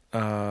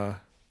 Can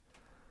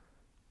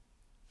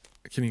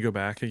you go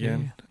back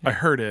again? Yeah. I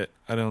heard it.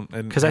 I don't.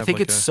 Because I think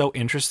it's so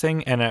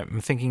interesting, and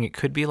I'm thinking it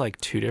could be like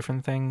two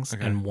different things,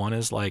 Okay. and one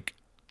is like,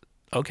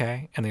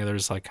 okay, and the other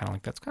is like kind of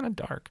like, that's kind of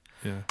dark.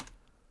 Yeah.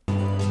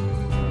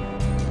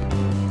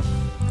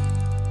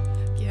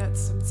 Get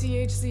some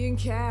THC and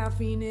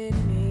caffeine in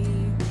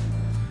me.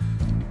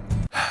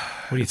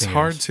 What do you It's think?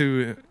 hard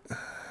to.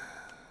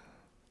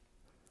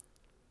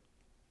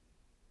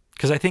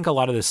 Because I think a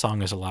lot of this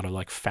song is a lot of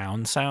like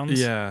found sounds.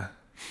 Yeah.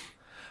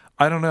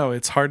 I don't know.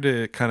 It's hard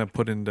to kind of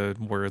put into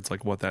words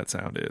like what that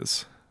sound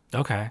is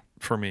Okay.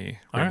 for me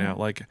All right right. now.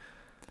 Like,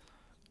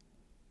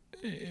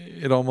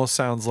 it almost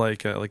sounds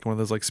like one of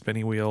those like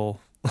spinny wheel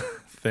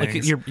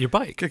things. Like your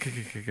bike.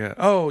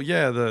 Oh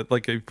yeah, the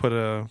like you put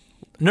a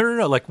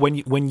No. Like when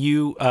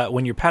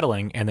you're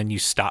pedaling and then you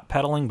stop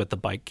pedaling, but the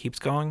bike keeps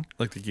going.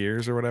 like the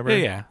gears or whatever.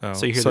 Yeah. Oh.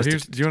 So you hear so this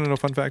here's. Do you want to know a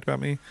fun fact about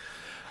me?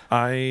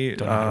 I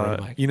Don't know how to ride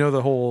a bike. you know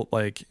the whole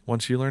like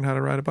once you learn how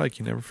to ride a bike,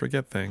 you never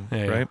forget thing,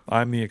 Yeah, right?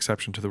 I'm the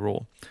exception to the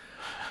rule.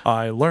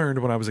 I learned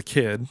when I was a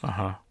kid,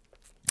 Uh-huh.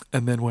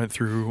 and then went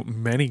through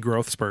many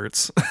growth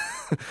spurts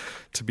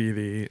to be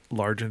the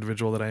large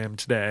individual that I am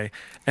today.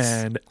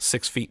 And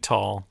 6 feet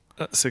tall.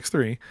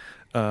 6'3",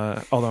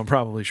 although I'm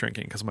probably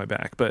shrinking because of my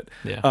back. But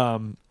Yeah.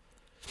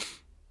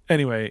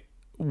 anyway,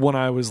 when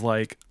I was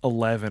like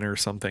 11 or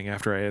something,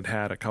 after I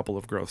had a couple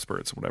of growth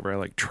spurts or whatever, I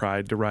like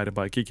tried to ride a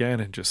bike again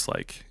and just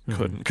like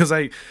couldn't, because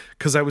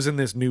I was in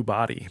this new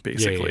body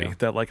basically yeah.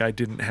 that like I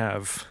didn't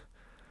have.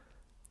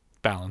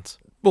 Balance.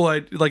 Well,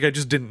 I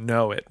just didn't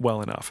know it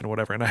well enough and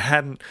whatever. And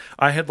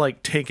I had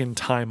like taken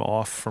time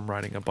off from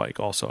riding a bike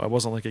also. I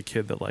wasn't like a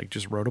kid that like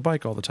just rode a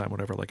bike all the time,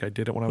 whatever. Like I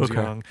did it when I was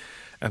Okay. young,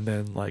 and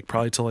then like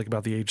probably till like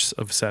about the age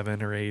of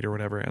 7 or 8 or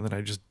whatever. And then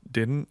I just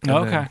didn't. And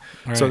Okay. then-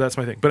 All So right. that's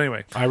my thing. But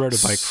anyway, I rode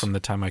a bike from the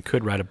time I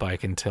could ride a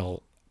bike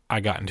until I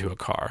got into a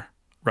car.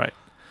 right.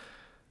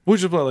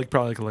 Which is what, like,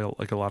 probably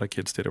like a lot of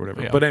kids did or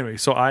whatever. Yeah. But anyway,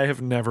 so I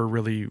have never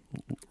really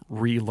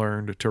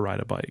relearned to ride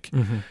a bike.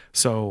 Mm-hmm.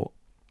 So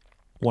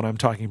when I'm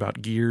talking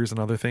about gears and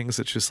other things,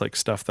 it's just like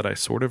stuff that I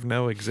sort of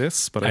know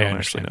exists, but I don't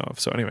actually know of.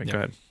 So anyway, Yeah. go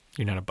ahead.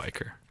 You're not a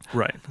biker.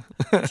 Right.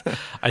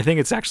 I think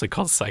it's actually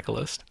called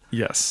cyclist.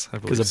 Yes, I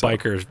believe Because a so.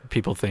 biker,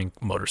 people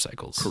think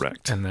motorcycles.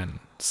 Correct. And then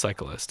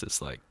cyclist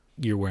is like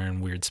you're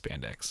wearing weird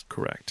spandex.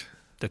 Correct.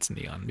 That's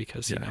neon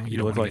because Yeah, you you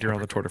don't look wanna like get you're on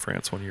the hurt. Tour de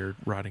France when you're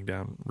riding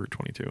down Route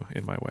 22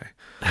 in my way,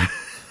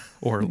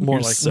 or more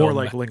You're like so more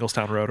like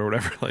Linglestown Road or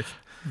whatever. Like,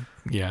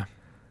 Yeah.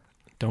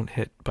 Don't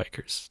hit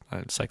bikers.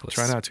 I Cyclists.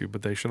 try not to,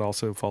 but they should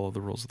also follow the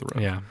rules of the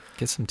road. Yeah.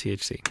 Get some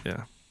THC.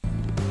 Yeah.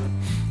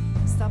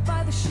 Stop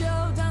by the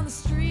show down the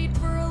street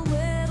for a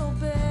little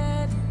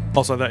bit.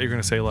 Also, I thought you were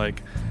gonna say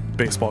like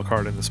baseball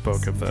card in the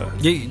spoke of the.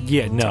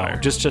 Yeah, no. Tire.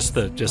 Just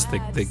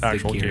the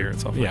Actual gear. gear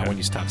itself, Yeah, okay. when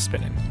you stop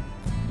spinning.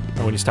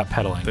 Or when you stop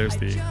pedaling. There's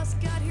the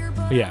Just got here,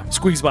 but Yeah.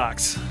 squeeze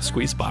box.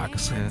 Squeeze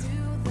box. Yeah.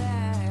 do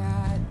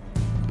that.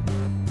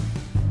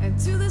 And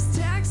to this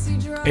taxi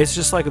driver, It's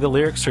just like the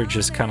lyrics are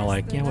just kind of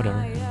like, yeah,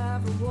 whatever.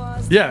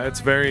 Yeah, it's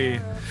very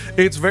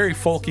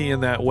folky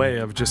in that way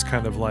of just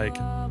kind of like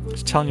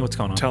Just telling you what's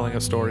going on. telling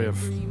a story of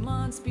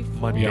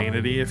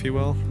mundanity, if you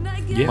will.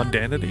 Yeah.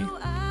 Mundanity.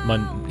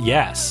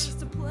 Yes.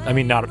 I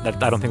mean, not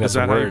that. I don't think Is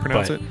that's that a how you word,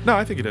 pronounce but it? No,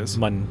 I think it is.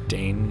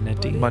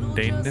 mundanity.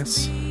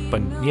 Mundaneness.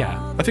 But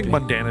yeah, I think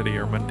mundanity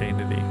or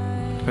mundanity,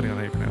 depending on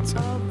how you pronounce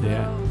it.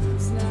 yeah.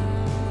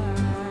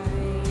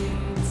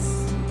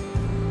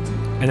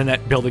 And then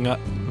that building up,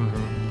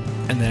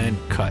 and then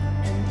cut.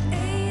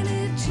 Ain't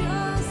it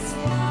just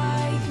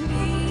like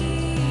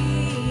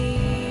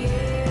me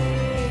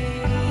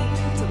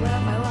to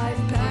let my life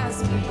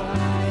pass me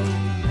by,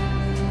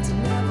 to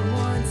never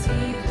once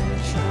even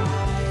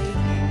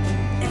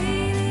try?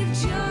 Ain't it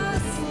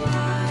just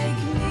like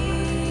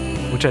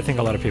me? Which I think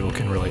a lot of people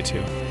can relate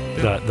to.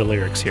 The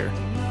lyrics here.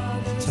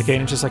 It's like,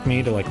 ain't it just like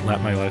me to like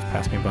let my life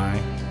pass me by?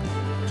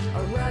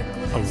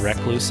 A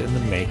recluse in the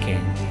making.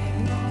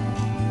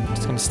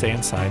 Just gonna stay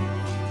inside.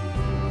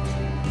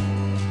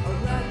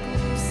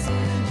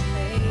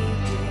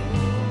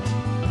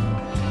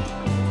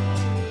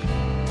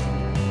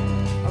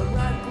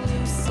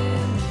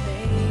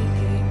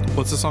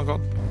 What's the song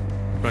called?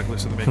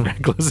 Reckless in the Making.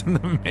 Recluse in the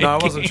making. No,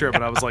 I wasn't sure,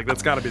 but I was like,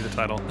 that's got to be the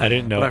title. I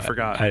didn't know. But I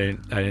forgot. I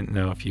didn't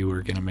know if you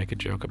were gonna make a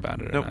joke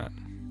about it or Nope. not.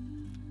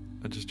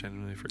 I just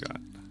genuinely forgot.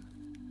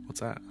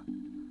 What's that?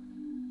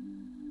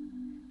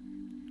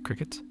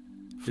 Crickets,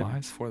 Yeah,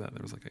 flies. before that,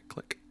 there was like a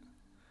click.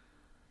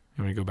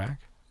 You want to go back?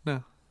 No.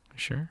 You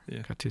sure?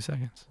 Yeah. Got 2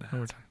 seconds. Nah, And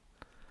we're it's done.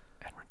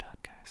 And we're done,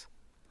 guys.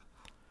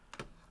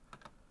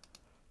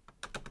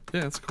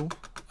 Yeah, it's cool.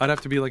 I'd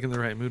have to be like in the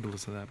right mood to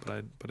listen to that,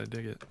 but I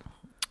dig it.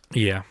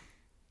 Yeah.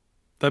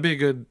 That'd be a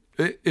good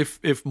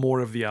if more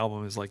of the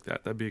album is like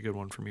that. That'd be a good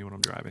one for me when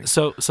I'm driving.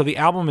 So the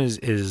album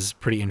is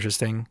pretty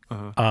interesting.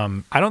 Uh-huh.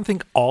 I don't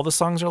think all the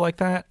songs are like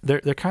that. They're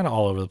kind of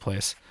all over the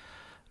place.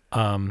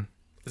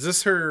 Is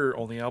this her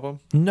only album?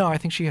 No, I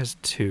think she has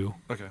 2.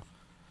 Okay.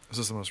 Is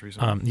this the most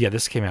recent? Yeah,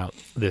 this came out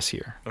this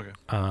year. Okay.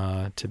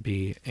 And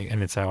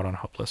it's out on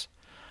Hopeless.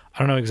 I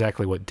don't know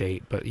exactly what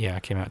date, but yeah,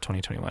 it came out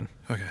 2021.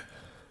 Okay.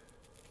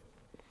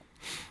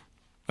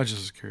 I just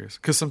was curious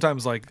because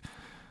sometimes, like,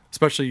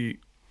 especially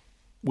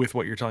with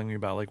what you're telling me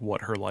about, like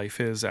what her life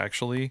is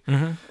actually,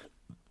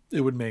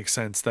 it would make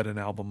sense that an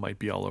album might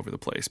be all over the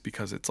place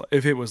because it's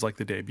if it was like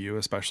the debut,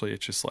 especially,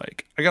 it's just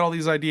like I got all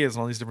these ideas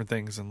and all these different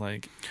things, and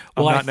like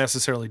Well, I'm not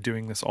necessarily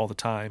doing this all the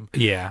time.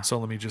 Yeah. So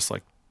let me just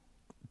like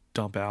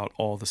dump out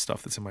all the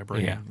stuff that's in my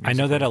brain. Yeah, I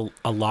know that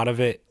a lot of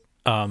it,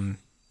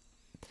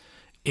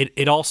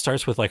 it all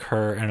starts with like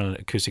her and an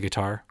acoustic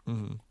guitar,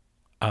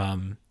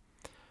 and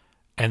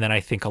then I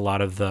think a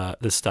lot of the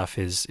stuff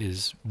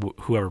is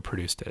whoever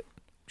produced it.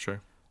 Sure.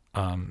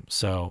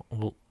 So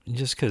well,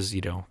 just because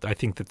I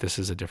think that this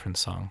is a different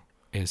song.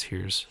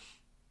 Here's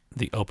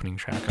the opening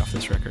track off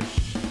this record.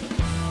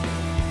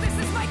 This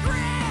is my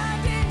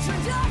grand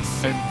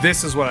introduction. And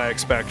this is what I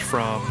expect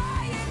from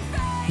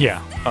Yeah,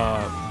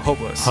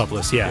 Hopeless.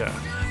 Hopeless. Yeah. Yeah.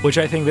 Which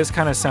I think this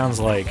kind of sounds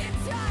like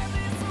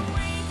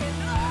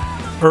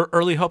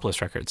early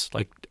Hopeless records,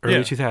 like early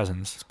Yeah.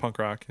 2000s. It's punk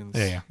rock and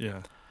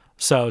Yeah.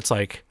 So it's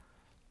like.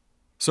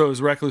 So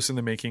is Recluse in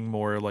the Making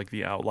more like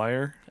the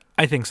outlier?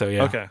 I think so,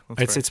 yeah. Okay,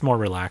 that's fair. It's more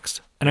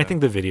relaxed, and I Yeah.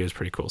 think the video is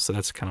pretty cool. So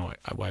that's kind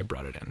of why I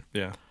brought it in.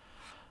 Yeah.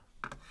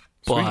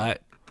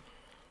 But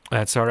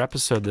that's our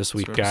episode this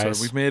week, guys.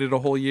 So we've made it a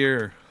whole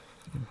year.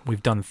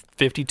 We've done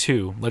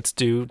 52. Let's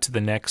do to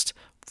the next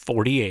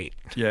 48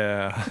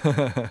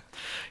 Yeah.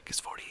 because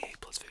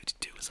 48 plus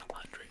 52 is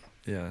 100.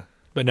 Yeah.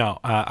 But no,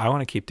 I want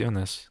to keep doing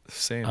this,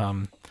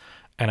 Same.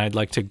 and I'd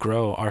like to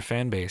grow our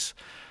fan base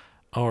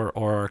or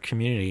our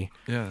community.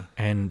 Yeah.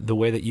 And the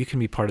way that you can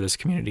be part of this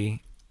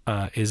community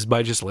is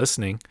by just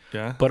listening.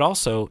 Yeah. But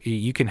also,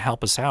 you can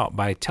help us out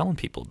by telling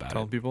people about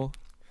Telling it. people.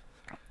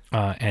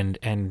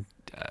 And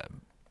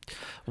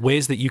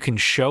ways that you can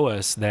show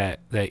us that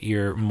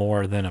you're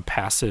more than a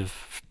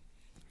passive.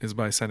 Is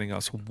by sending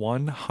us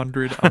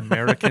 $100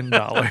 American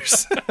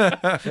dollars.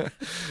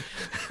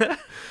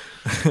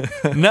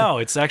 No,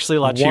 it's actually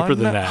a lot cheaper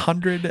than that.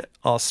 $100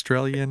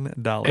 Australian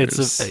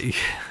dollars.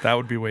 That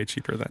would be way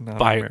cheaper than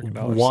By American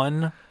dollars.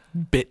 one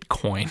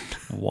Bitcoin.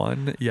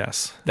 One,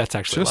 yes. That's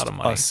actually Just a lot of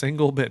money. a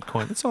single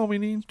Bitcoin. That's all we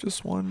need.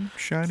 Just one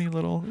shiny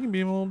little. You can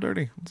be a little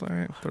dirty. It's all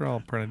right. They're all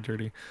printed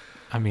dirty.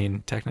 I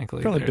mean, technically,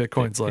 Apparently, they're-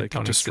 Bitcoin's they like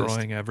don't destroying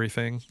exist.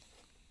 everything.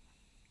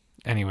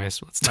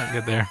 Anyways, let's not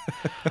get there.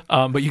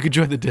 But you could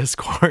join the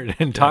Discord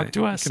and talk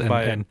to us. You can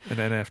buy and an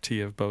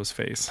NFT of Bo's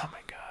face. oh my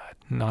god,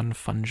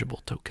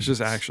 non-fungible tokens.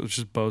 It's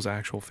just Bo's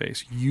actual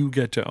face. You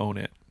get to own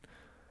it.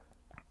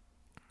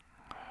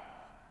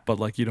 But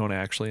like you don't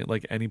actually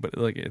like anybody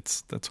like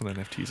that's what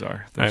NFTs are. All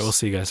right, There's we'll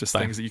see you guys. just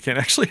Bye. things that you can't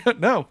actually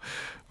no.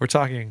 We're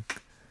talking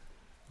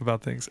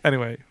about things.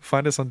 Anyway,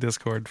 find us on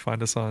Discord,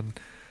 find us on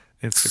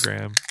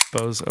Instagram.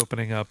 Bo's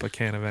opening up a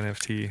can of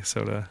NFT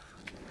soda.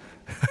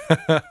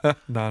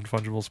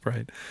 Non-fungible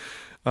Sprite.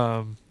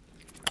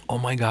 Oh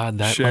my god,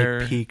 that Share.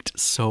 like peaked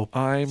so.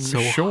 I'm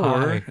So sure.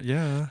 high.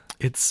 Yeah.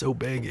 It's so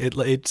big.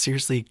 It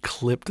seriously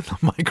clipped the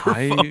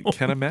microphone. I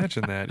can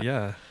imagine that.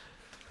 Yeah.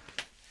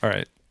 All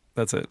right.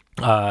 That's it.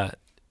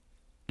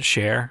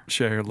 Share,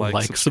 Share,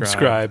 like,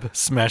 subscribe,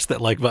 smash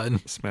that like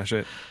button. Smash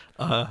it.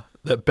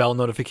 That bell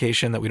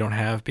notification that we don't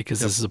have because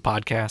this is a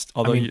podcast.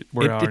 Although I mean,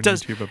 we're on it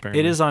does. YouTube apparently.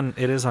 It is on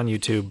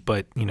YouTube,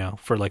 but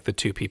for like the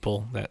 2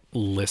 people that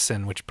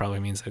listen, which probably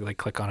means they like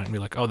click on it and be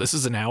like, "Oh, this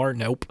is an hour."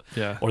 Nope.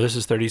 Yeah. Or this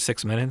is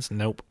 36 minutes.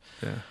 Nope.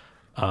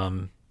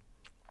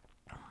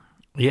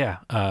 Yeah.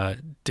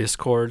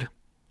 Discord,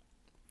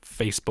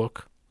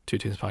 Facebook, Two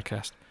Tunes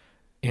Podcast,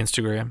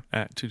 Instagram.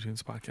 At Two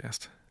Tunes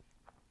Podcast.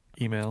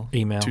 Email.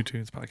 Email. Two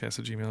Tunes Podcast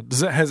at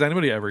Gmail. Has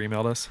anybody ever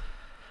emailed us?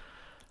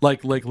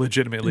 Like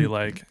legitimately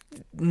like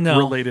No.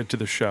 related to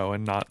the show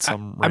and not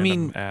some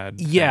random ad.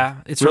 Yeah,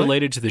 thing? it's Really?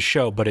 related to the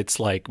show, but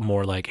it's like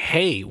more like,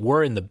 hey,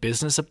 we're in the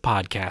business of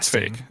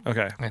podcasting. Fake.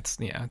 Okay. It's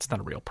not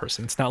a real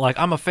person. It's not like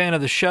I'm a fan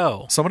of the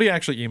show. Somebody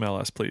actually email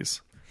us,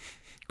 please.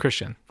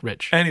 Christian,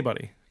 Rich.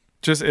 Anybody.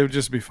 It would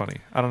just be funny.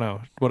 I don't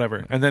know.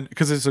 Whatever. And then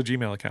because it's a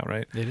Gmail account,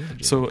 right? It is a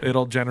Gmail So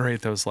it'll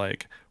generate those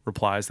like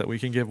replies that we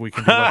can give. We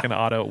can do like an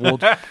auto.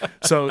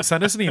 So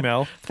send us an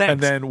email, Thanks.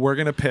 and then we're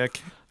gonna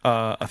pick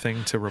a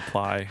thing to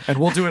reply, and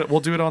we'll do it.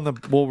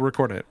 We'll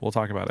record it. We'll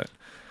talk about it.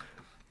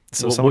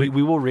 So we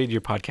will read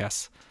your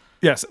podcasts.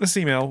 yes, send us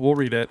an email. We'll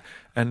read it,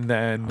 and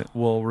then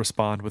we'll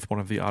respond with one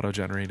of the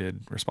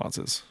auto-generated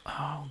responses,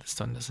 Oh, this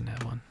one doesn't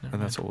have one. Never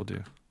and that's mind. what we'll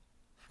do.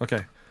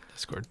 Okay,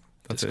 Discord.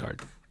 That's it.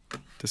 Discard.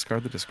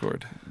 discard the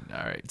Discord.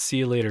 All right. See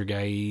you later,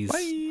 guys.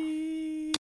 Bye.